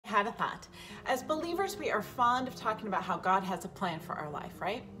had a thought. As believers, we are fond of talking about how God has a plan for our life,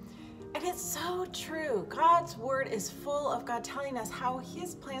 right? And it's so true. God's word is full of God telling us how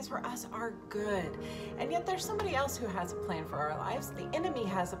his plans for us are good. And yet there's somebody else who has a plan for our lives. The enemy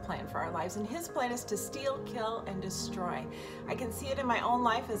has a plan for our lives, and his plan is to steal, kill, and destroy. I can see it in my own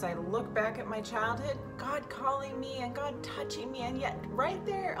life as I look back at my childhood, God calling me and God touching me, and yet right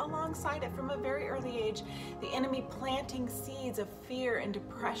there alongside it from a very early age, the enemy planting seeds of fear and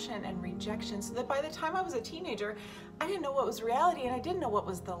depression and rejection, so that by the time I was a teenager, I didn't know what was reality and I didn't know what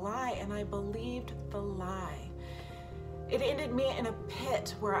was the lie, and I believed the lie. It ended me in a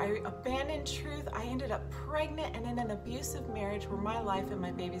pit where I abandoned truth. I ended up pregnant and in an abusive marriage where my life and my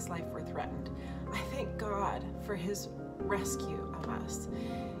baby's life were threatened. I thank God for his rescue of us.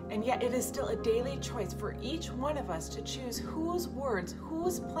 And yet it is still a daily choice for each one of us to choose whose words,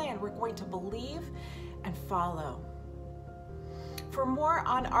 whose plan we're going to believe and follow. For more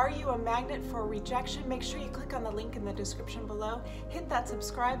on Are You a Magnet for Rejection, make sure you click on the link in the description below. Hit that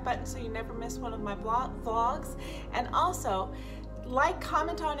subscribe button so you never miss one of my vlogs. And also, like,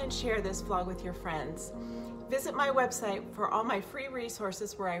 comment on, and share this vlog with your friends. Visit my website for all my free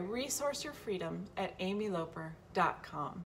resources where I resource your freedom at amyloper.com.